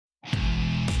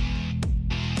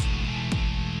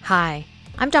Hi,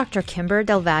 I'm Dr. Kimber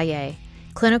Del Valle,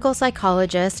 clinical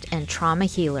psychologist and trauma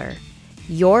healer,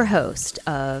 your host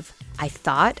of I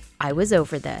Thought I Was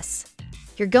Over This.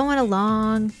 You're going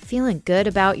along, feeling good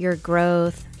about your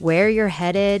growth, where you're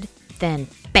headed, then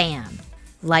bam,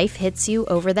 life hits you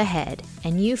over the head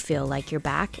and you feel like you're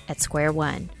back at square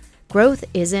one. Growth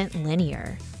isn't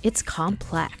linear, it's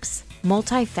complex,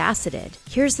 multifaceted.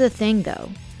 Here's the thing though,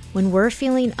 when we're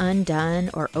feeling undone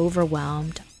or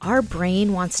overwhelmed, our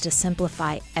brain wants to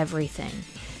simplify everything,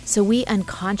 so we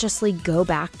unconsciously go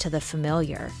back to the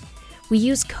familiar. We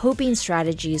use coping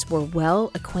strategies we're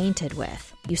well acquainted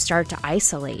with. You start to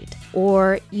isolate,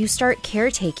 or you start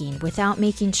caretaking without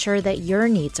making sure that your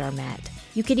needs are met.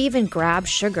 You could even grab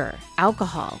sugar,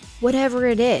 alcohol, whatever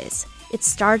it is. It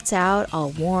starts out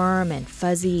all warm and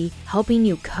fuzzy, helping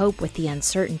you cope with the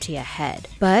uncertainty ahead.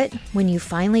 But when you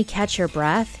finally catch your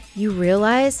breath, you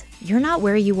realize you're not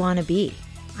where you want to be.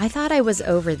 I Thought I Was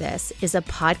Over This is a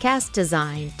podcast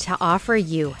designed to offer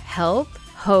you help,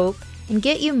 hope, and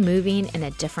get you moving in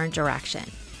a different direction.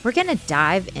 We're going to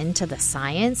dive into the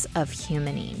science of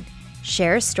humaning,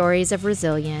 share stories of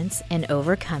resilience and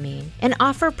overcoming, and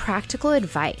offer practical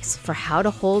advice for how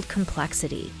to hold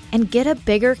complexity and get a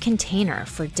bigger container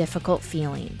for difficult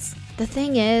feelings. The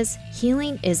thing is,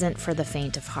 healing isn't for the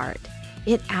faint of heart.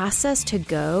 It asks us to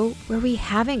go where we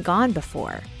haven't gone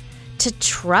before, to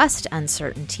trust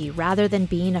uncertainty rather than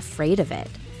being afraid of it,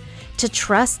 to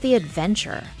trust the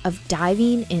adventure of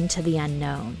diving into the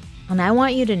unknown. And I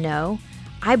want you to know,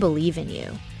 I believe in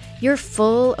you. You're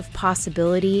full of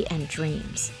possibility and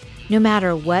dreams. No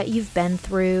matter what you've been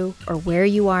through or where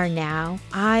you are now,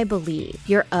 I believe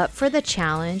you're up for the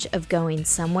challenge of going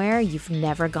somewhere you've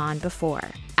never gone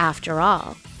before. After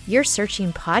all, you're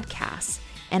searching podcasts,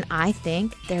 and I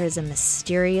think there is a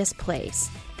mysterious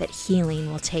place that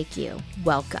healing will take you.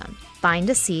 Welcome. Find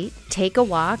a seat, take a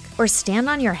walk, or stand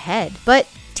on your head, but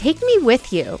take me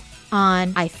with you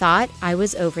on I Thought I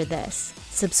Was Over This.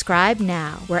 Subscribe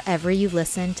now wherever you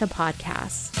listen to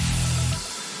podcasts.